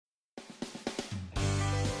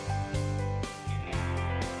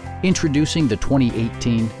Introducing the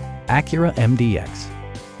 2018 Acura MDX.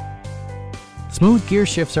 Smooth gear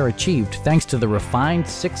shifts are achieved thanks to the refined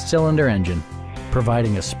 6-cylinder engine,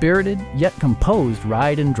 providing a spirited yet composed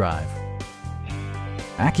ride and drive.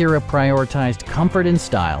 Acura prioritized comfort and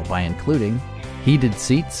style by including heated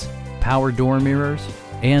seats, power door mirrors,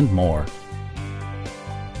 and more.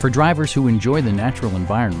 For drivers who enjoy the natural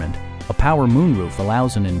environment, a power moonroof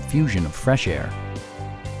allows an infusion of fresh air.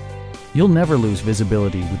 You'll never lose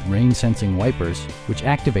visibility with rain-sensing wipers, which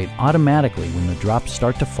activate automatically when the drops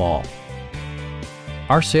start to fall.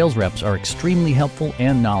 Our sales reps are extremely helpful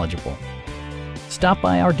and knowledgeable. Stop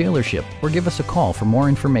by our dealership or give us a call for more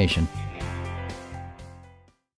information.